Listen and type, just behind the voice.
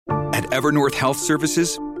Evernorth Health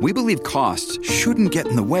Services, we believe costs shouldn't get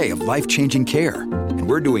in the way of life-changing care, and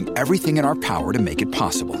we're doing everything in our power to make it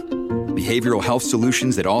possible. Behavioral health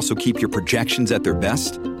solutions that also keep your projections at their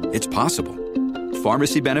best? It's possible.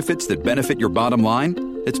 Pharmacy benefits that benefit your bottom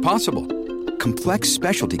line? It's possible. Complex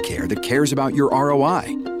specialty care that cares about your ROI?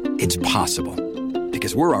 It's possible.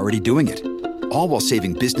 Because we're already doing it. All while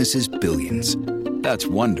saving businesses billions. That's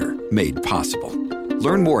Wonder made possible.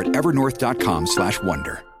 Learn more at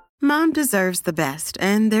evernorth.com/wonder. Mom deserves the best,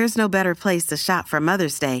 and there's no better place to shop for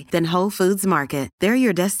Mother's Day than Whole Foods Market. They're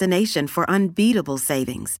your destination for unbeatable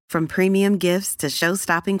savings, from premium gifts to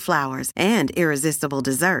show-stopping flowers and irresistible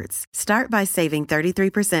desserts. Start by saving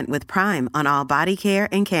 33% with Prime on all body care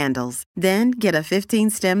and candles. Then get a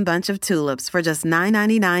 15-stem bunch of tulips for just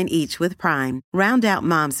 $9.99 each with Prime. Round out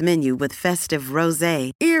Mom's menu with festive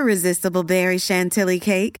rosé, irresistible berry chantilly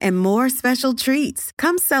cake, and more special treats.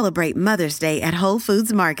 Come celebrate Mother's Day at Whole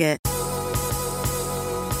Foods Market.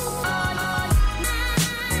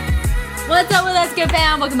 What's up with That's Good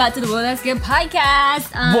fam? Welcome back to the Well That's Good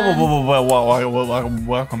podcast.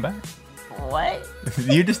 Welcome back. What?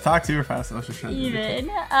 You just talked super fast. I was just trying to Even.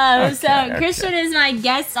 Okay. So Christian is my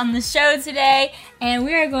guest on the show today, and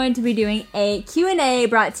we are going to be doing a Q&A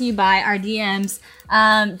brought to you by our DMs.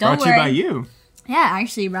 Don't brought worry. to you by you. Yeah,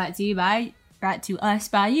 actually brought to us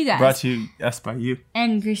by you guys. Brought to us by you.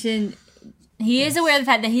 And Christian, he is aware of the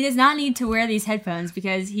fact that he does not need to wear these headphones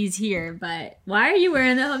because he's here. But why are you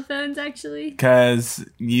wearing the headphones, actually? Because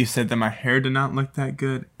you said that my hair did not look that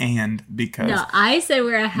good, and because... No, I said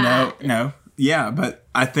wear a hat. No. Yeah, but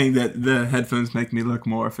I think that the headphones make me look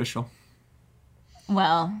more official.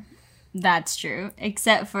 Well, that's true.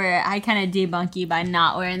 Except for I kind of debunk you by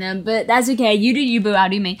not wearing them. But that's okay. You do you, boo.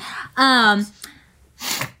 I'll do me.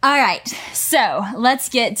 All right, so let's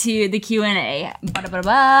get to the Q&A.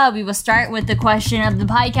 We will start with the question of the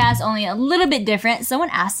podcast, only a little bit different. Someone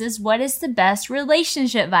asked us, what is the best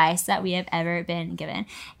relationship advice that we have ever been given?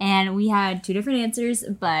 And we had two different answers,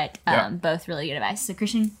 but both really good advice. So,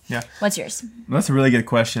 Christian, what's yours? That's a really good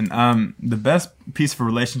question. The best piece of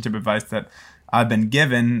relationship advice that I've been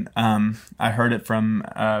given, I heard it from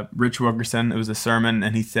Rich Wilkerson. It was a sermon,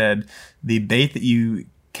 and he said, the bait that you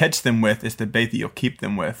catch them with is the bait that you'll keep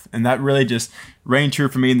them with. And that really just rang true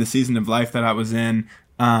for me in the season of life that I was in.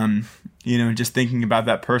 Just thinking about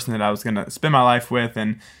that person that I was going to spend my life with,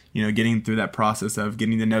 and, getting through that process of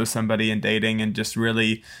getting to know somebody and dating, and just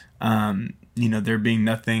really, there being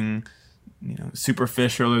nothing,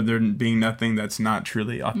 superficial, or there being nothing that's not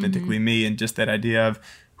truly authentically me. And just that idea of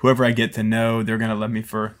whoever I get to know, they're going to love me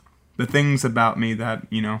for the things about me that,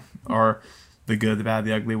 are the good, the bad,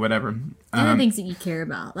 the ugly, whatever. And the things that you care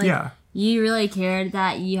about. You really cared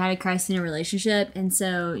that you had a Christ in a relationship, and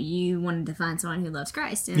so you wanted to find someone who loves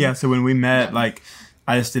Christ. And so when we met,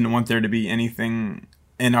 I just didn't want there to be anything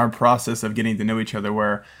in our process of getting to know each other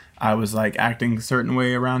where I was acting a certain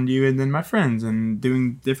way around you and then my friends and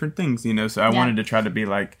doing different things, So I wanted to try to be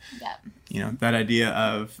that idea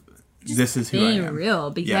of just this is who I am. Being real,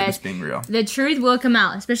 because just being real. The truth will come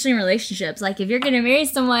out, especially in relationships. If you're going to marry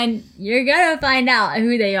someone, you're going to find out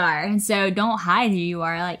who they are. And so don't hide who you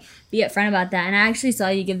are. Be upfront about that. And I actually saw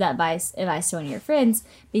you give that advice to one of your friends,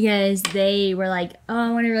 because they were like, oh,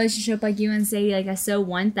 I want a relationship like you and Sadie. I so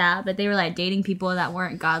want that. But they were dating people that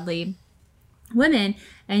weren't godly women.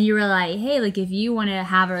 And you were like, hey, if you want to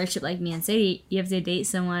have a relationship like me and Sadie, you have to date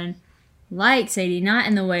someone like Sadie, not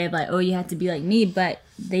in the way of you have to be like me, but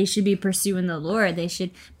they should be pursuing the Lord. They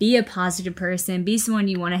should be a positive person, be someone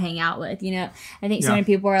you want to hang out with. I think so many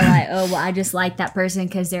people are like, oh, well, I just like that person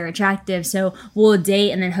because they're attractive, so we'll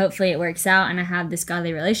date and then hopefully it works out and I have this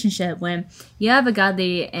godly relationship. When you have a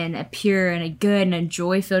godly and a pure and a good and a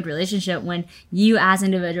joy-filled relationship, when you as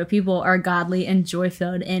individual people are godly and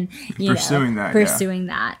joy-filled and pursuing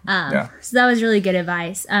that. So that was really good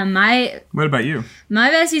advice. What about you?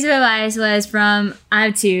 My best piece of advice was from, I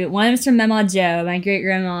have two. One was from Mama Jo, my great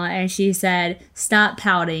grandma, and she said, stop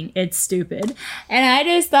pouting, it's stupid. And I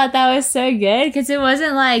just thought that was so good, because it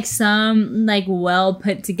wasn't some well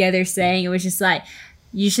put together saying. It was just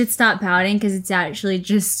you should stop pouting because it's actually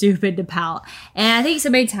just stupid to pout. And I think so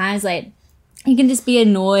many times you can just be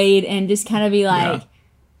annoyed and just kind of be I'll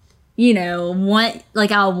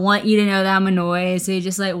want you to know that I'm annoyed, so you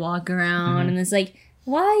just walk around and it's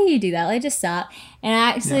why do you do that? Just stop. And I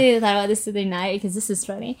actually thought about this the other night, because this is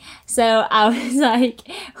funny. So I was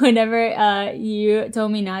whenever you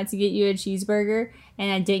told me not to get you a cheeseburger,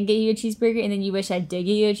 and I didn't get you a cheeseburger, and then you wish I did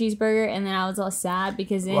get you a cheeseburger, and then I was all sad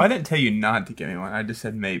because... Well, I didn't tell you not to give me one. I just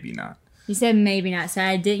said maybe not. He said maybe not. So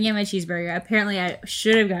I didn't get him a cheeseburger. Apparently, I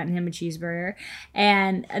should have gotten him a cheeseburger.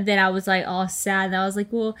 And then I was like all sad. And I was like,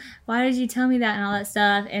 well, why did you tell me that and all that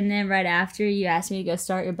stuff? And then right after, you asked me to go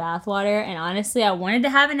start your bathwater. And honestly, I wanted to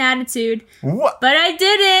have an attitude. What? But I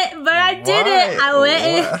didn't. I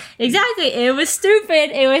went. Exactly. It was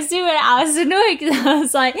stupid. I was annoyed because I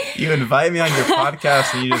was like. You invite me on your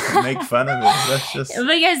podcast and you just make fun of it. That's just.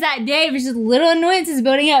 Because that day it was just little annoyances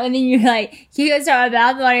building up. And then you're like, you go start my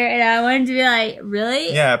bathwater. And I wanted to be like,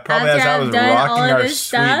 really? Yeah, probably as I was rocking our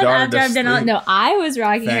sweet daughter to sleep. No, I was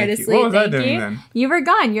rocking her to sleep. What was I doing then? You were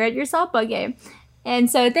gone. You're at your softball game.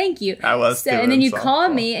 And so, thank you. I was so, too. And then you softball.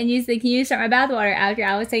 called me and you said, can you start my bathwater after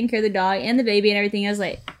I was taking care of the dog and the baby and everything? I was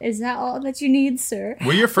like, is that all that you need, sir?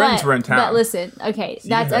 Well, your friends were in town. But listen, okay, So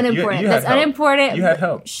that's unimportant. that's unimportant. You had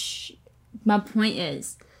help. Shh. My point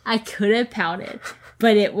is, I could have pouted,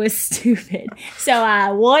 but it was stupid.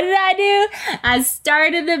 So, what did I do? I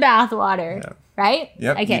started the bathwater. Yeah. Right?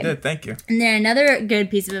 Yep, okay. You did. Thank you. And then another good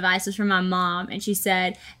piece of advice was from my mom, and she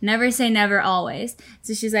said, never say never always.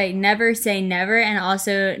 So she's like, never say never, and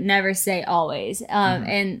also never say always.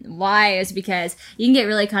 And why is because you can get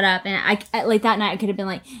really caught up, and I like that night I could have been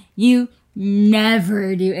like, you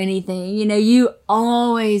never do anything. You know, you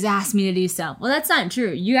always ask me to do stuff. Well, that's not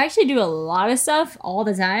true. You actually do a lot of stuff all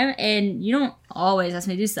the time, and you don't always ask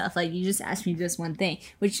me to do stuff. Like, you just ask me to do this one thing,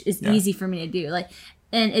 which is easy for me to do. Like,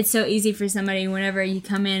 and it's so easy for somebody whenever you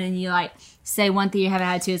come in and you like say one thing you haven't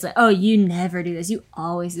had to, it's like, oh, you never do this. You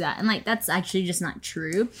always do that. And like, that's actually just not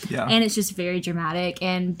true. Yeah. And it's just very dramatic,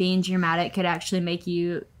 and being dramatic could actually make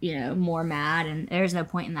you, you know, more mad, and there's no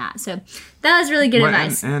point in that. So that was really good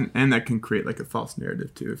advice. And that can create like a false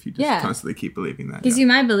narrative too if you just constantly keep believing that. Because you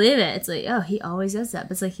might believe it. It's like, oh, he always does that.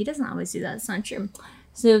 But it's like, he doesn't always do that. It's not true.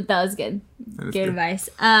 So that was good. Good advice.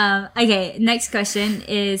 Okay, next question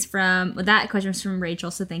is that question was from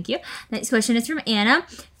Rachel, so thank you. Next question is from Anna.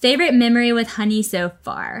 Favorite memory with Honey so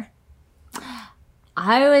far?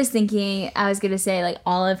 I was thinking, I was going to say like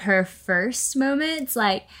all of her first moments,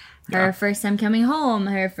 like her first time coming home,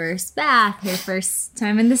 her first bath, her first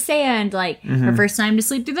time in the sand, like her first time to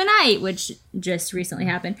sleep through the night, which just recently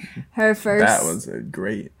happened. Her first. That was a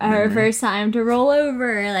great. Her first time to roll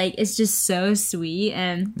over, like it's just so sweet,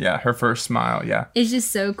 and her first smile, it's just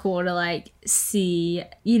so cool to like see,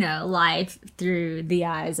 you know, life through the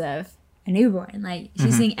eyes of a newborn. Like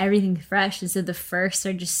she's seeing everything fresh, and so the firsts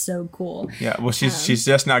are just so cool. Yeah, well, she's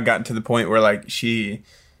just not gotten to the point where like she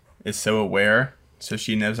is so aware. So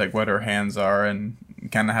she knows like what her hands are and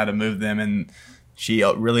kind of how to move them, and she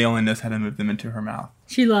really only knows how to move them into her mouth.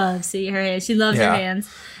 She loves her hands. She loves her hands,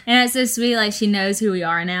 and it's so sweet. Like she knows who we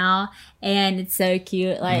are now, and it's so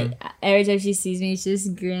cute. Like every time she sees me, she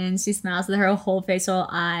just grins. She smiles with her whole face, whole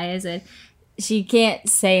eyes, and she can't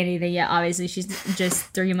say anything yet. Obviously, she's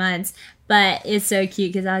just 3 months. But it's so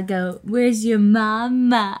cute because I go, where's your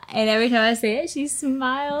mama? And every time I say it, she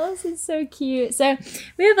smiles. It's so cute. So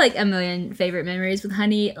we have like a million favorite memories with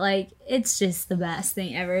Honey. Like, it's just the best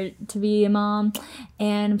thing ever to be a mom.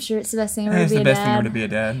 And I'm sure it's the best thing ever to be a dad. It's the best thing ever to be a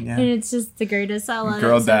dad, yeah. And it's just the greatest. I love it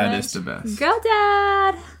Girl so dad much. is the best. Girl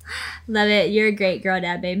dad. Love it. You're a great girl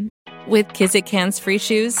dad, babe. With Kizik hands-free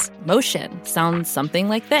shoes, motion sounds something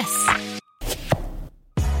like this.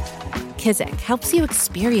 Kizik helps you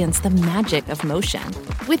experience the magic of motion.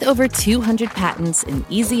 With over 200 patents and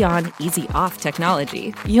easy-on, easy-off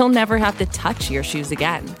technology, you'll never have to touch your shoes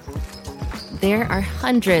again. There are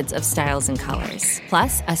hundreds of styles and colors,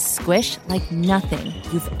 plus a squish like nothing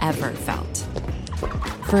you've ever felt.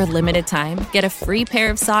 For a limited time, get a free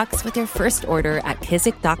pair of socks with your first order at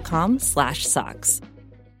kizik.com/socks.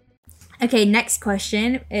 Okay, next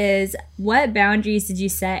question is, what boundaries did you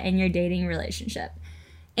set in your dating relationship?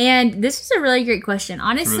 And this was a really great question.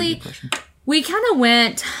 Honestly, we kind of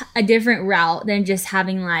went a different route than just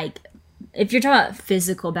having like, if you're talking about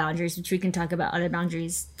physical boundaries, which we can talk about other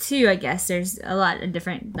boundaries too, I guess there's a lot of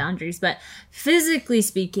different boundaries, but physically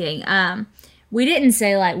speaking, we didn't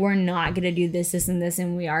say like, we're not going to do this, this, and this,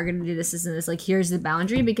 and we are going to do this, this, and this. Like, here's the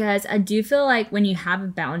boundary, because I do feel like when you have a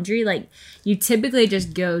boundary, like you typically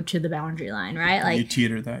just go to the boundary line, right? Like you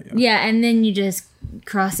teeter that. Yeah. And then you just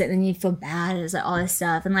cross it, and then you feel bad. It's like all this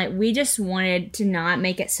stuff. And like, we just wanted to not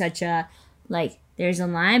make it such a, like, there's a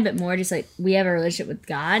line, but more just like, we have a relationship with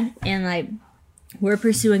God, and like, we're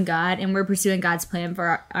pursuing God, and we're pursuing God's plan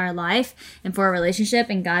for our life and for our relationship.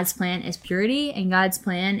 And God's plan is purity, and God's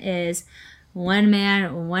plan is one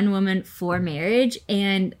man, one woman for marriage.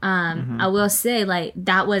 And I will say, like,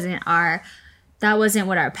 that wasn't our that wasn't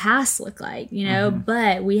what our past looked like, you know,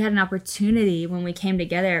 but we had an opportunity when we came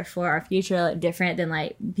together for our future to look different than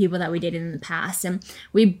like people that we dated in the past. And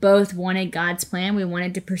we both wanted God's plan. We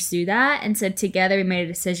wanted to pursue that. And so together we made a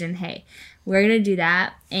decision, hey, we're going to do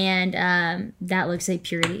that. And that looks like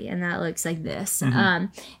purity, and that looks like this. And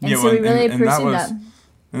so we really pursued that.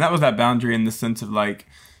 And that was that boundary in the sense of like,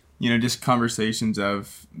 you know, just conversations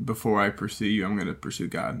of, before I pursue you, I'm going to pursue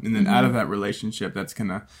God. And then out of that relationship, that's going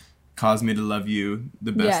to cause me to love you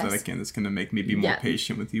the best that I can. That's going to make me be more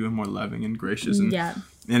patient with you and more loving and gracious. And,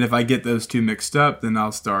 and if I get those two mixed up, then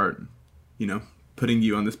I'll start, you know, putting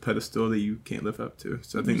you on this pedestal that you can't live up to.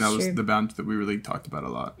 So I think that was the boundary that we really talked about a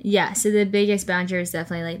lot. Yeah. So the biggest boundary is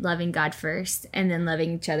definitely like loving God first and then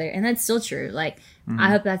loving each other. And that's still true. Like, I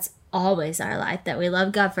hope that's always our life, that we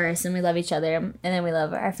love God first and we love each other, and then we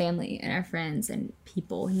love our family and our friends and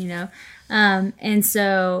people, you know. And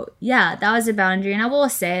so that was a boundary. And I will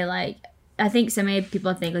say, like, I think so many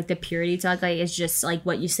people think like the purity talk, like, it's just like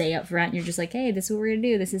what you say up front. You're just like, hey, this is what we're gonna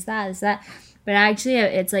do, this is that. But actually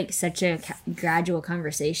it's like such a gradual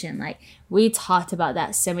conversation. Like, we talked about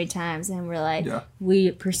that so many times, and we're like,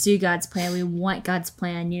 we pursue God's plan, we want God's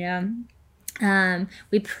plan, you know.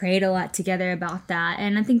 We prayed a lot together about that,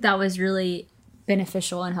 and I think that was really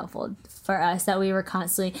beneficial and helpful for us, that we were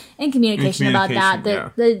constantly in communication about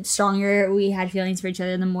that. The stronger we had feelings for each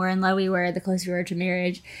other, the more in love we were, the closer we were to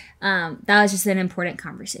marriage. That was just an important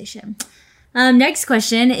conversation. Next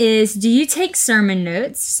question is, do you take sermon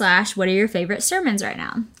notes / what are your favorite sermons right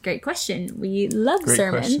now? Great question. We love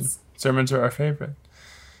sermons. Question. Sermons are our favorite.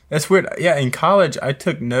 That's weird. Yeah, in college I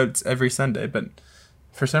took notes every Sunday, but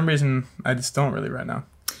for some reason, I just don't really right now.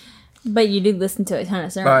 But you do listen to a ton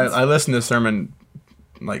of sermons. I listen to a sermon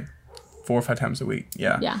like 4 or 5 times a week.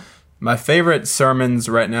 Yeah. My favorite sermons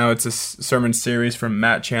right now, it's a sermon series from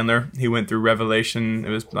Matt Chandler. He went through Revelation. It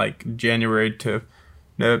was like January to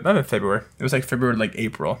February. It was like February to like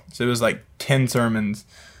April. So it was like 10 sermons,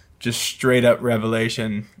 just straight up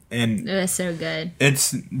Revelation. And it was so good.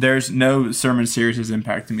 There's no sermon series has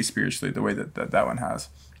impacted me spiritually the way that one has.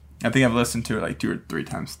 I think I've listened to it like 2 or 3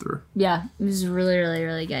 times through. Yeah, it was really, really,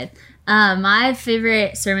 really good. My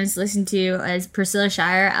favorite sermons to listen to is Priscilla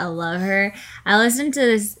Shirer. I love her. I listened to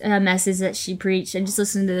this message that she preached. I just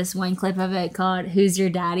listened to this one clip of it called "Who's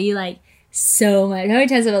Your Daddy?" like so much. How many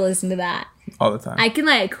times have I listened to that? All the time. I can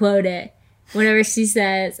like quote it whenever she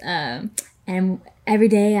says, and every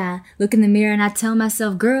day I look in the mirror and I tell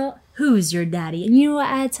myself, girl, who's your daddy? And you know what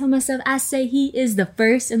I tell myself? I say he is the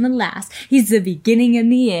first and the last. He's the beginning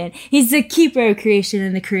and the end. He's the keeper of creation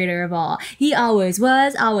and the creator of all. He always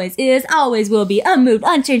was, always is, always will be, unmoved,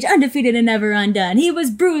 unchanged, undefeated, and never undone. He was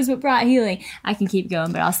bruised but brought healing. I can keep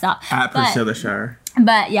going, but I'll stop. Priscilla Shirer.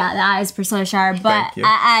 But yeah, that is Priscilla Shirer. But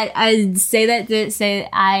I say that to say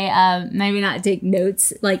I maybe not take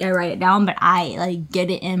notes, like I write it down, but I like get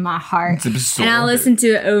it in my heart, and I listen to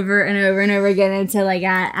it over and over and over again until like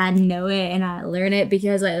I know it and I learn it,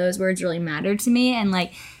 because like those words really matter to me. And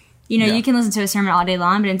like, you know, you can listen to a sermon all day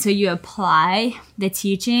long, but until you apply the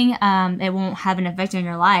teaching, it won't have an effect on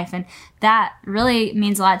your life. And that really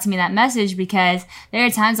means a lot to me, that message, because there are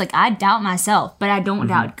times like I doubt myself, but I don't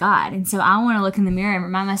doubt God. And so I want to look in the mirror and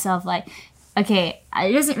remind myself like, okay,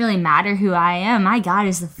 it doesn't really matter who I am. My God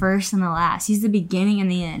is the first and the last. He's the beginning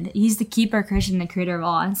and the end. He's the keeper, Christian, the creator of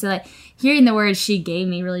all. And so like hearing the words she gave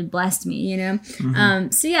me really blessed me, you know?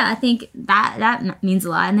 So yeah, I think that means a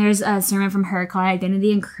lot. And there's a sermon from her called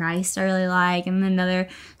Identity in Christ I really like. And then another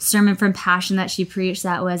sermon from Passion that she preached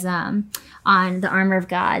that was on the armor of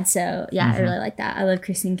God. So yeah, I really like that. I love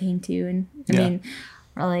Christine Caine too. And I mean,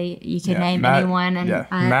 really, you can name anyone. And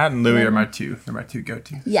Matt and Louie are my two. They're my two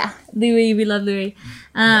go-tos. Yeah, Louie, we love Louie.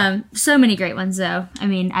 So many great ones, though. I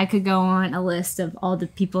mean, I could go on a list of all the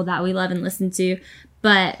people that we love and listen to.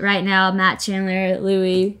 But right now, Matt Chandler,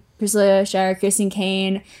 Louie, Priscilla Shirer, Christine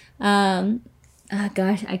Caine.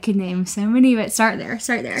 Gosh, I could name so many, but start there.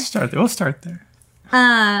 We'll start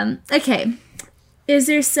there. Okay. Is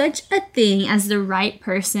there such a thing as the right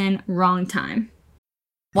person, wrong time?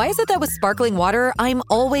 Why is it that with sparkling water, I'm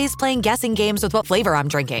always playing guessing games with what flavor I'm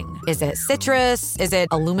drinking? Is it citrus? Is it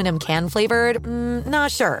aluminum can flavored?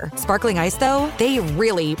 Not sure. Sparkling Ice, though, they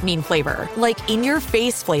really mean flavor. Like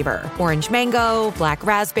in-your-face flavor. Orange mango, black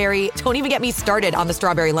raspberry. Don't even get me started on the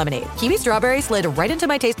strawberry lemonade. Kiwi Strawberry slid right into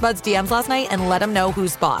my taste buds DMs last night and let them know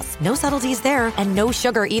who's boss. No subtleties there, and no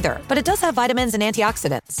sugar either. But it does have vitamins and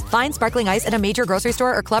antioxidants. Find Sparkling Ice at a major grocery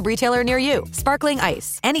store or club retailer near you. Sparkling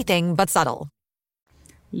Ice. Anything but subtle.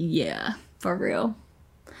 Yeah, for real.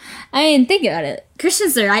 I mean, think about it.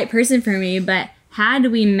 Christian's the right person for me, but had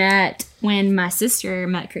we met when my sister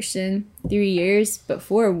met Christian 3 years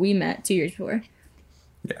before we met, 2 years before,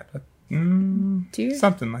 Yeah. 2 years?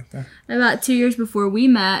 Something like that. About 2 years before we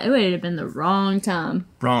met, it would have been the wrong time.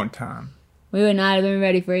 Wrong time. We would not have been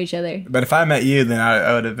ready for each other. But if I met you, then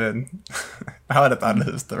I would have been. I would have thought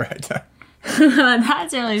it was the right time.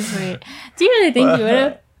 That's really sweet. Do you really think you would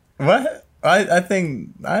have? What? I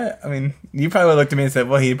mean, you probably would have looked at me and said,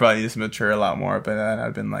 well, he probably needs to mature a lot more. But then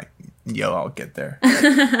I'd been like, yo, I'll get there.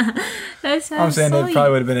 That's so I'm saying sweet. it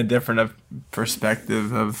probably would have been a different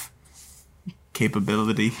perspective of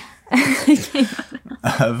capability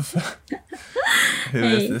of who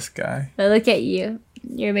is this guy. But look at you.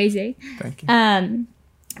 You're amazing. Thank you.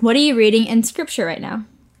 What are you reading in scripture right now?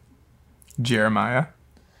 Jeremiah.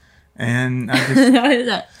 And I just... What is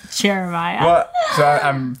that? Jeremiah. Well, so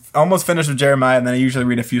I'm almost finished with Jeremiah, and then I usually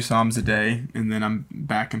read a few Psalms a day, and then I'm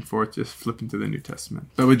back and forth just flipping through the New Testament.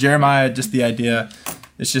 But with Jeremiah, just the idea,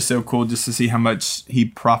 it's just so cool just to see how much he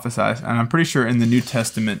prophesies. And I'm pretty sure in the New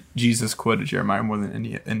Testament, Jesus quoted Jeremiah more than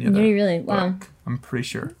any other Really? Wow. book. I'm pretty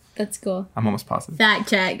sure. That's cool. I'm almost positive. Fact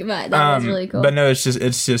check, but that was really cool. But no, it's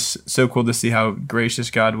just so cool to see how gracious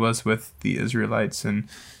God was with the Israelites and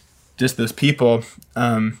just those people.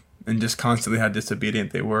 And just constantly how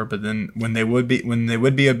disobedient they were. But then when they would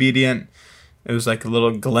be obedient, it was like a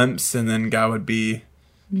little glimpse, and then God would be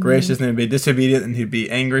gracious, and they'd be disobedient, and he'd be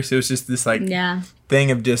angry. So it was just this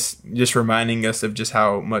thing of just reminding us of just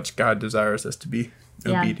how much God desires us to be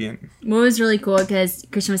obedient. What was really cool, because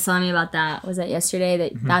Christian was telling me about that, was that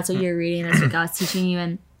yesterday, that's what you're reading, that's what God's teaching you,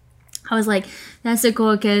 and I was like, that's so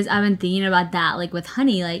cool, because I've been thinking about that, like with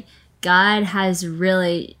Honey, like God has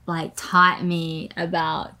really like taught me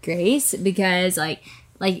about grace, because like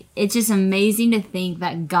it's just amazing to think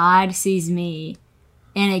that God sees me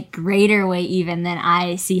in a greater way even than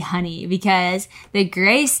I see Honey, because the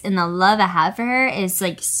grace and the love I have for her is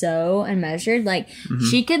like so unmeasured. Like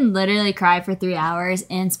she could literally cry for 3 hours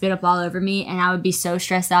and spit up all over me, and I would be so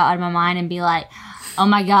stressed out of my mind and be like, oh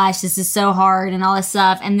my gosh, this is so hard and all this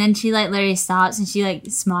stuff. And then she like literally stops and she like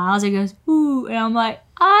smiles and goes, ooh, and I'm like,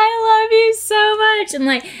 I love you so much, and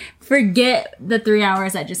like forget the 3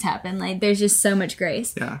 hours that just happened. Like there's just so much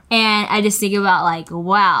grace. Yeah. And I just think about like,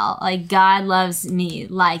 wow, like God loves me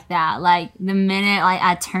like that. Like the minute like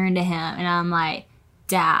I turn to him and I'm like,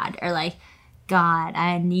 Dad, or like, God,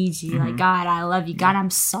 I need you. Like, God, I love you. God,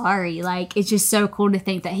 I'm sorry. Like, it's just so cool to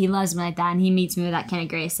think that he loves me like that, and he meets me with that kind of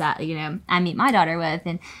grace that, you know, I meet my daughter with,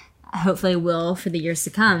 and hopefully will for the years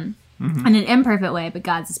to come. In an imperfect way, but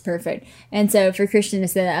God's is perfect. And so for Christian to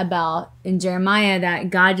say that about in Jeremiah, that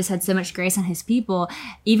God just had so much grace on his people,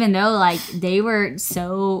 even though like they were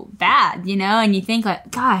so bad, you know, and you think like,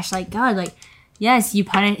 gosh, like God, like, yes, he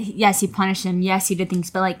punished him. Yes, he did things,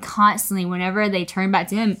 but like constantly, whenever they turned back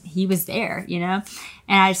to him, he was there, you know?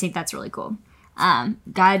 And I just think that's really cool.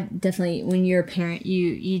 God definitely, when you're a parent,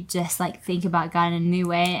 you just like think about God in a new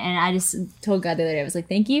way. And I just told God the other day, I was like,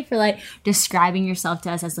 thank you for like describing yourself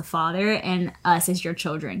to us as the Father and us as your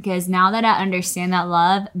children. Because now that I understand that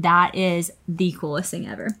love, that is the coolest thing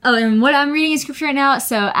ever. Oh, and what I'm reading in scripture right now.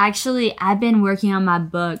 So actually, I've been working on my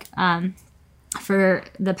book, for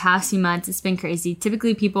the past few months. It's been crazy.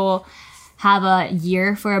 Typically people have a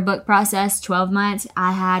year for a book process, 12 months.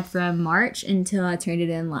 I had from March until I turned it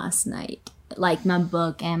in last night. Like my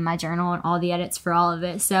book and my journal and all the edits for all of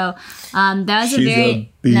it. So that was a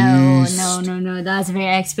very no. That was a very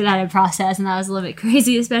expedited process, and that was a little bit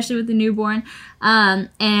crazy, especially with the newborn. And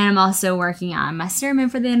I'm also working on my sermon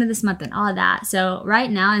for the end of this month and all of that. So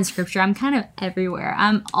right now in scripture, I'm kind of everywhere.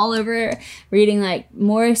 I'm all over reading like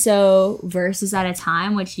more so verses at a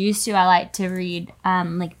time, which used to I like to read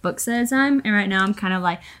like books at a time. And right now I'm kind of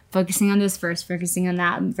like focusing on this verse, focusing on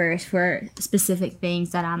that verse for specific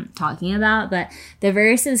things that I'm talking about. But the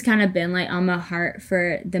verse has kind of been like on my heart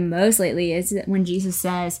for the most lately is when Jesus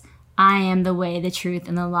says, I am the way, the truth,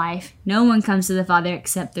 and the life. No one comes to the Father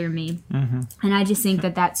except through me. And I just think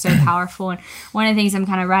that that's so powerful. And one of the things I'm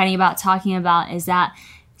kind of writing about, talking about, is that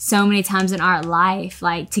so many times in our life,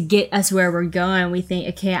 like to get us where we're going, we think,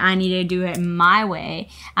 okay, I need to do it my way.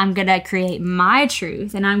 I'm going to create my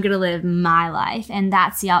truth and I'm going to live my life. And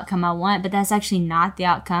that's the outcome I want. But that's actually not the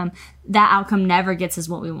outcome. That outcome never gets us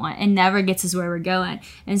what we want. It never gets us where we're going.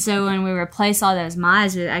 And so when we replace all those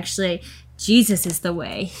minds with actually Jesus is the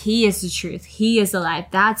way. He is the truth. He is the life.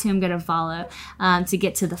 That's who I'm going to follow to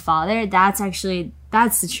get to the Father. That's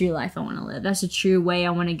the true life I want to live. That's the true way I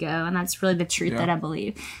want to go. And that's really the truth that I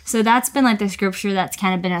believe. So that's been like the scripture that's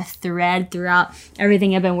kind of been a thread throughout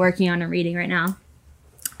everything I've been working on and reading right now.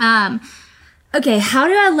 Okay, how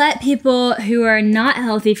do I let people who are not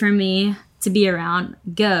healthy for me to be around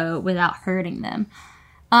go without hurting them?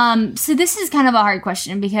 So this is kind of a hard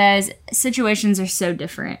question because situations are so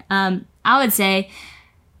different. I would say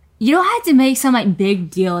you don't have to make some like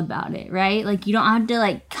big deal about it, right? Like you don't have to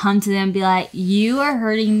like come to them and be like, you are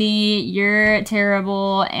hurting me, you're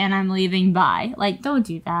terrible, and I'm leaving, bye. Like, don't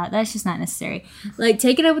do that. That's just not necessary. Like,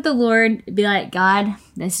 take it up with the Lord, be like, God,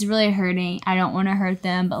 this is really hurting. I don't want to hurt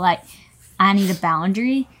them, but like, I need a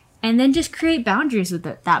boundary. And then just create boundaries with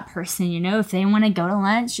that person, you know? If they want to go to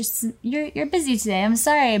lunch, just, you're busy today, I'm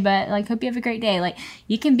sorry, but like, hope you have a great day. Like,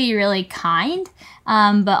 you can be really kind,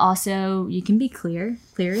 but also you can be clear.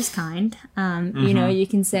 Clear is kind. You know, you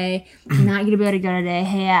can say, I'm not going to be able to go today.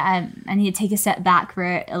 Hey, I need to take a step back for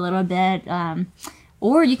it a little bit.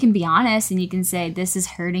 Or you can be honest and you can say, this is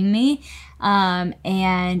hurting me. And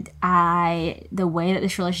the way that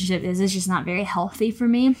this relationship is just not very healthy for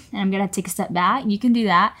me. And I'm going to have to take a step back. You can do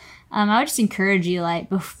that. I would just encourage you, like,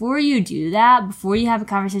 before you do that, before you have a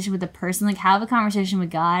conversation with a person, like, have a conversation with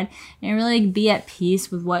God and really be at peace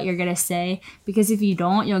with what you're going to say. Because if you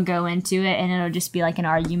don't, you'll go into it and it'll just be like an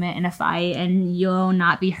argument and a fight and you'll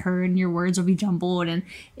not be heard and your words will be jumbled and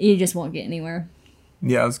you just won't get anywhere.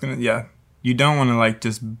 Yeah, you don't want to, like,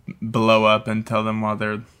 just blow up and tell them while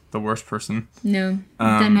they're the worst person. No,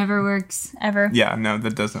 that never works, ever. Yeah, no,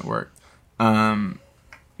 that doesn't work.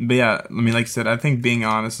 But yeah, I mean, like I said, I think being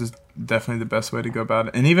honest is definitely the best way to go about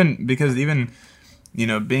it. And because you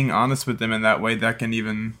know, being honest with them in that way, that can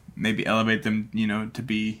even maybe elevate them, you know, to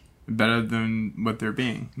be better than what they're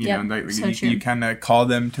being. You know, like you kind of call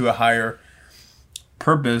them to a higher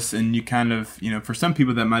purpose, and you kind of, you know, for some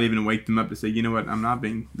people that might even wake them up to say, you know what, I'm not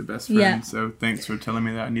being the best friend. So thanks for telling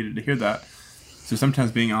me that. I needed to hear that. So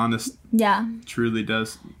sometimes being honest truly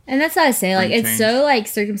does. And that's how I say, like, it's change. so, like,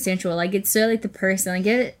 circumstantial. Like, it's so, like, the person.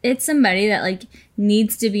 Like, it's somebody that, like,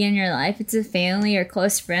 needs to be in your life. It's a family or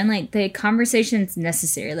close friend. Like, the conversation's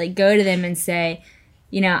necessary. Like, go to them and say,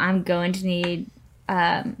 you know, I'm going to need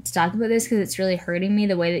to talk about this because it's really hurting me,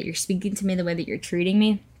 the way that you're speaking to me, the way that you're treating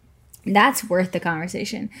me. That's worth the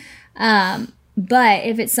conversation. But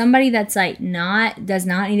if it's somebody that's like does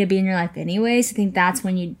not need to be in your life anyways, I think that's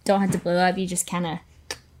when you don't have to blow up. You just kind of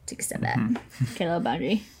take a step back, get a little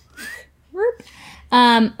boundary.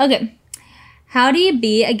 Okay. How do you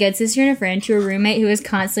be a good sister and a friend to a roommate who is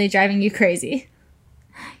constantly driving you crazy?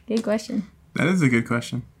 Good question. That is a good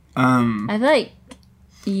question. I feel like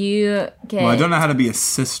you get... Well, I don't know how to be a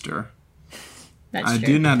sister. That's true. I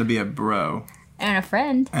do know how to be a bro. And a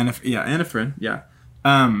friend. And a friend, yeah.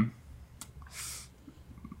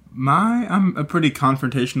 I'm a pretty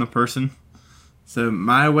confrontational person, so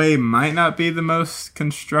my way might not be the most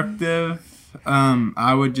constructive.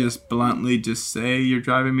 I would just bluntly just say you're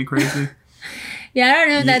driving me crazy. Yeah, I don't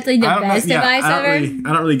know if that's like the best advice ever.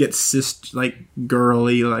 I don't really get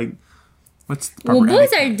girly, like, what's the proper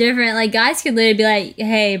boys etiquette? are different. Like, guys could literally be like,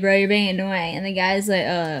 hey, bro, you're being annoying. And the guy's like,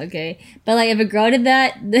 oh, okay. But, like, if a girl did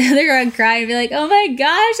that, the other girl would cry and be like, oh, my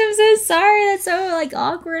gosh, I'm so sorry. That's so, like,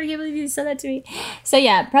 awkward. I can't believe you said that to me. So,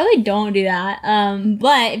 yeah, probably don't do that.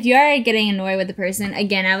 But if you are getting annoyed with the person,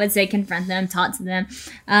 again, I would say confront them, talk to them.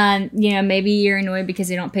 You know, maybe you're annoyed because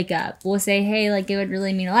they don't pick up. We'll say, hey, like, it would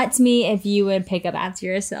really mean a lot to me if you would pick up after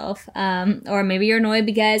yourself. Or maybe you're annoyed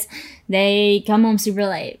because they come home super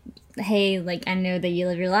late. Hey, like, I know that you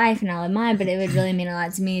live your life and I live mine, but it would really mean a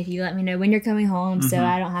lot to me if you let me know when you're coming home, so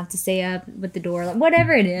I don't have to stay up with the door, like,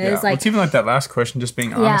 whatever it is. Yeah. Like, well, it's even like that last question, just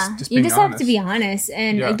being honest. You just have to be honest.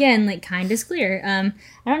 And again, like, kind is clear.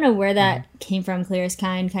 I don't know where that came from. Clear is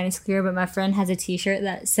kind is clear, but my friend has a t-shirt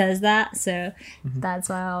that says that, so that's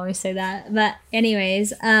why I always say that. But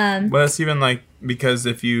anyways, well, that's even like, because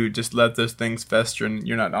if you just let those things fester and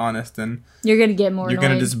you're not honest, then you're gonna get more. You're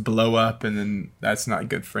gonna just blow up, and then that's not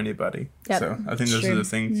good for anybody. Yep. So I think those are the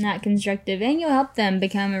things. Not constructive, and you'll help them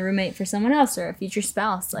become a roommate for someone else or a future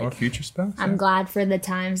spouse. Like, or future spouse. I'm glad for the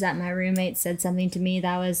times that my roommate said something to me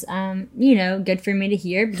that was, you know, good for me to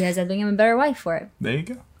hear, because I think I'm a better wife for it. There you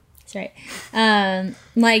go. That's right.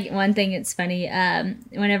 Like, one thing that's funny,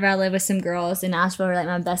 whenever I lived with some girls in Nashville, were like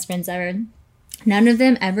my best friends ever, none of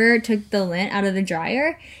them ever took the lint out of the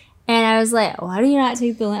dryer. And I was like, why do you not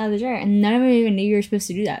take the lint out of the dryer? And none of them even knew you were supposed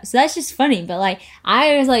to do that. So that's just funny. But, like,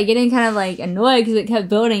 I was, like, getting kind of, like, annoyed because it kept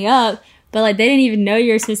building up. But, like, they didn't even know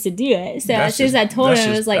you were supposed to do it. So as soon as I told them,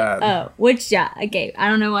 it was like, oh, okay. I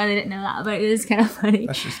don't know why they didn't know that, but it was kind of funny.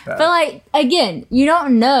 That's just bad. But, like, again, you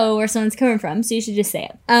don't know where someone's coming from, so you should just say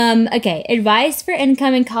it. Okay, advice for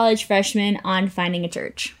incoming college freshmen on finding a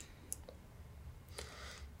church.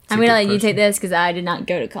 I'm going to let you take this because I did not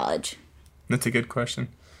go to college. That's a good question.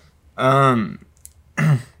 I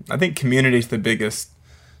think community is the biggest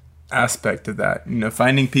aspect of that. You know,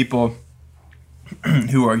 finding people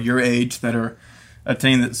who are your age that are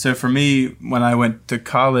attending that. So for me, when I went to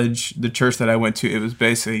college, the church that I went to, it was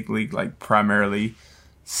basically like primarily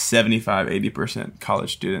 75-80%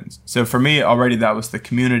 college students. So for me, already that was the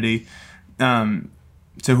community.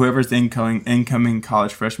 So whoever's incoming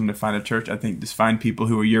college freshman to find a church, I think just find people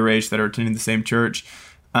who are your age that are attending the same church,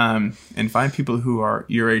 and find people who are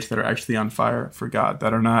your age that are actually on fire for God,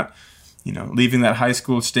 that are not, leaving that high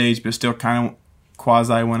school stage, but still kind of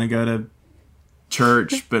quasi want to go to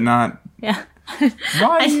church, but not. Yeah.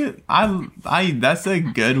 Why? That's a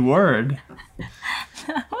good word.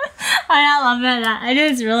 I love that. I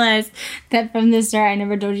just realized that from the start, I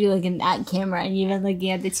never told you looking at camera and you've been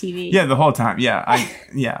looking at the TV. Yeah, the whole time. Yeah,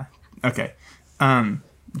 yeah. Okay.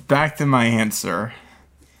 Back to my answer.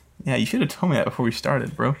 Yeah, you should have told me that before we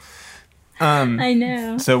started, bro. I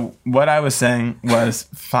know. So what I was saying was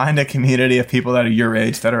find a community of people that are your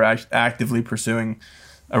age that are actively pursuing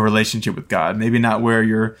a relationship with God. Maybe not where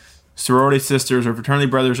your sorority sisters or fraternity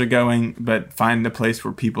brothers are going, but find a place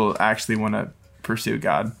where people actually want to pursue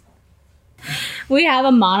God. We have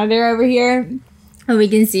a monitor over here and we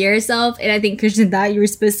can see ourselves, and I think Christian thought you were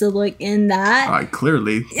supposed to look in that.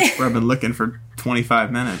 Clearly. That's where I've been looking for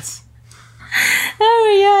 25 minutes.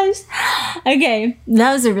 Oh my gosh. Okay,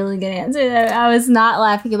 that was a really good answer though. I was not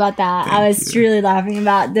laughing about that. I was truly laughing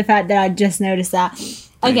about the fact that I just noticed that.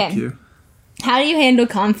 Okay. Thank you. How do you handle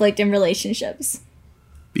conflict in relationships?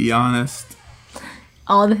 Be honest.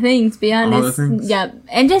 All the things, be honest. All the things. Yeah.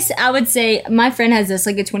 And just, I would say, my friend has this,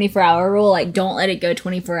 like, a 24-hour rule. Like, don't let it go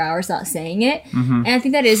 24 hours without saying it. Mm-hmm. And I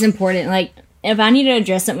think that is important. Like, if I need to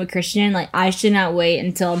address something with Christian, like, I should not wait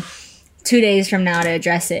until 2 days from now to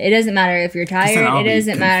address it. It doesn't matter if you're tired. It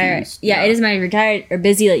doesn't matter. Yeah, it doesn't matter if you're tired or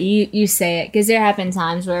busy. Like, you say it. Because there have been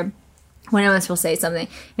times where one of us will say something.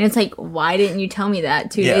 And it's like, why didn't you tell me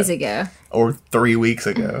that 2 days ago? Or 3 weeks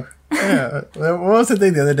ago. Yeah. What was the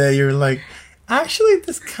thing the other day? You were like, actually,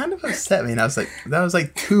 this kind of upset me. And I was like, that was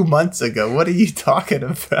like 2 months ago. What are you talking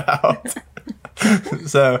about?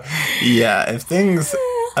 So, yeah, if things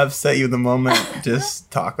upset you in the moment, just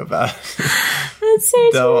talk about it. That's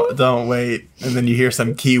so true. Don't wait. And then you hear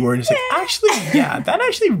some keyword and you say, actually, yeah, that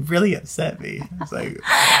actually really upset me. It's like,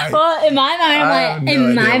 well, in my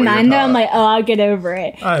mind, I'm like, oh, I'll get over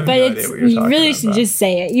it. But you really should just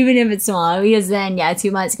say it, even if it's small. Because then,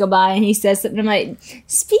 2 months go by and he says something. I'm like,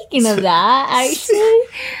 speaking of that,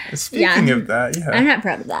 actually. Speaking of that, yeah. I'm not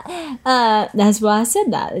proud of that. That's why I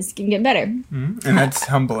said that. This can get better. Mm-hmm. And that's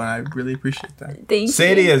humble, and I really appreciate that. Thank you.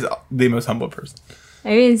 Sadie is the most humble person.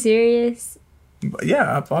 Are you being serious?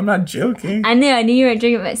 Yeah, I'm not joking. I knew you weren't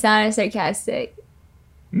joking, but it sounded sarcastic.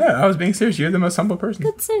 No, I was being serious. You're the most humble person.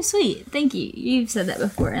 That's so sweet. Thank you. You've said that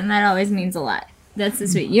before, and that always means a lot. That's so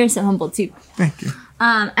sweet. You're so humble, too. Thank you.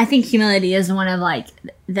 I think humility is one of, like,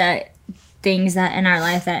 the things that in our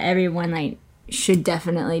life that everyone, like, should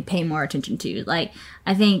definitely pay more attention to. Like,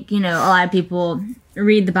 I think, a lot of people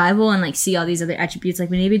read the Bible and, like, see all these other attributes. Like,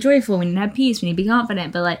 we need to be joyful, we need to have peace, we need to be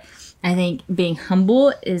confident. But, like, I think being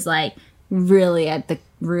humble is, like, really at the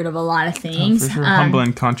root of a lot of things. For sure. Humble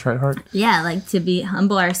and contrite heart. Yeah, like to be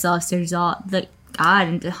humble ourselves to exalt the God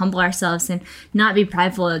and to humble ourselves and not be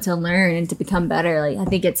prideful, to learn and to become better. Like, I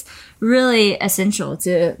think it's really essential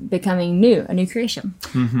to becoming a new creation.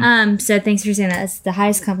 Mm-hmm. So thanks for saying that. That's the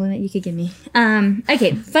highest compliment you could give me.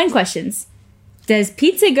 Okay, fun questions. Does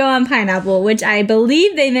pizza go on pineapple? Which I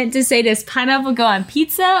believe they meant to say, does pineapple go on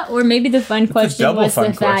pizza? Or maybe the fun question was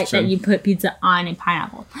the fact that you put pizza on a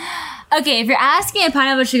pineapple. Okay, if you're asking if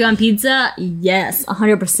pineapple should go on pizza, yes,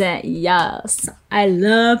 100% yes. I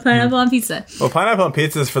love pineapple on pizza. Well, pineapple on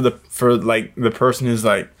pizza is for the person who's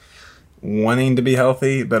like wanting to be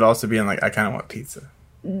healthy, but also being like, I kind of want pizza.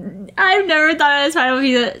 I've never thought of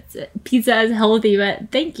pineapple pizza as healthy,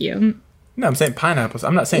 but thank you. No, I'm saying pineapples.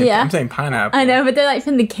 I'm not saying. Yeah. I'm saying pineapple. I know, but they're like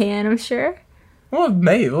from the can, I'm sure. Well,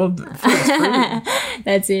 maybe. Well, fruit's fruit.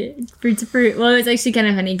 That's it. Fruit's a fruit. Well, it's actually kind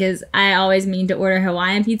of funny because I always mean to order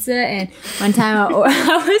Hawaiian pizza, and one time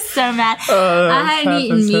I was so mad. I hadn't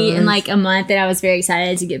eaten meat in like a month, and I was very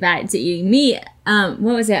excited to get back to eating meat. What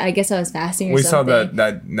was it? I guess I was fasting or something. We saw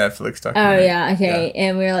that Netflix documentary. Oh, yeah. Okay. Yeah.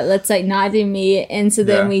 And we were like, let's like not do meat. And so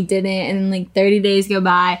then we didn't. And like 30 days go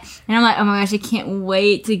by. And I'm like, oh my gosh, I can't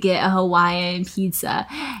wait to get a Hawaiian pizza.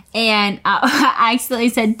 And I accidentally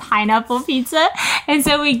said pineapple pizza. And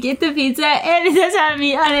so we get the pizza and it doesn't have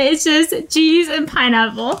meat on it. It's just cheese and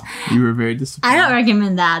pineapple. You were very disappointed. I don't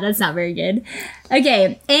recommend that. That's not very good.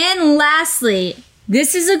 Okay. And lastly,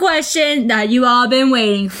 this is a question that you all been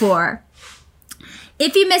waiting for.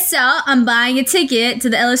 If you missed out on buying a ticket to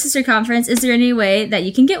the LO Sister Conference, is there any way that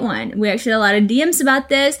you can get one? We actually had a lot of DMs about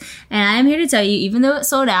this, and I am here to tell you, even though it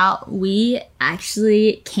sold out, we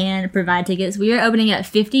actually can provide tickets. We are opening up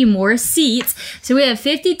 50 more seats. So we have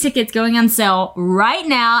 50 tickets going on sale right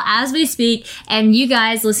now as we speak. And you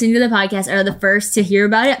guys listening to the podcast are the first to hear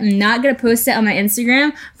about it. I'm not going to post it on my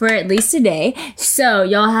Instagram for at least a day. So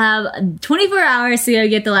y'all have 24 hours to go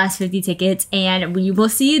get the last 50 tickets. And we will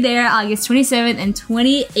see you there August 27th and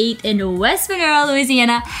 28th in West Monroe,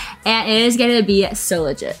 Louisiana. And it is going to be so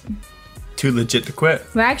legit. Too legit to quit.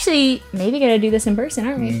 We're actually maybe going to do this in person,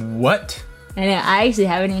 aren't we? What? I know, I actually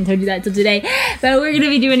haven't even told you that till today, but we're going to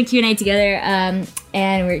be doing a Q&A together,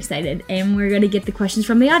 and we're excited, and we're going to get the questions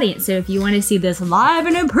from the audience. So if you want to see this live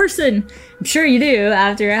and in person, I'm sure you do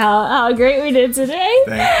after how great we did today.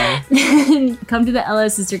 Thank you. Come to the LO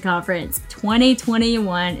Sister Conference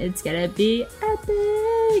 2021. It's going to be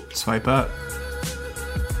epic. Swipe up.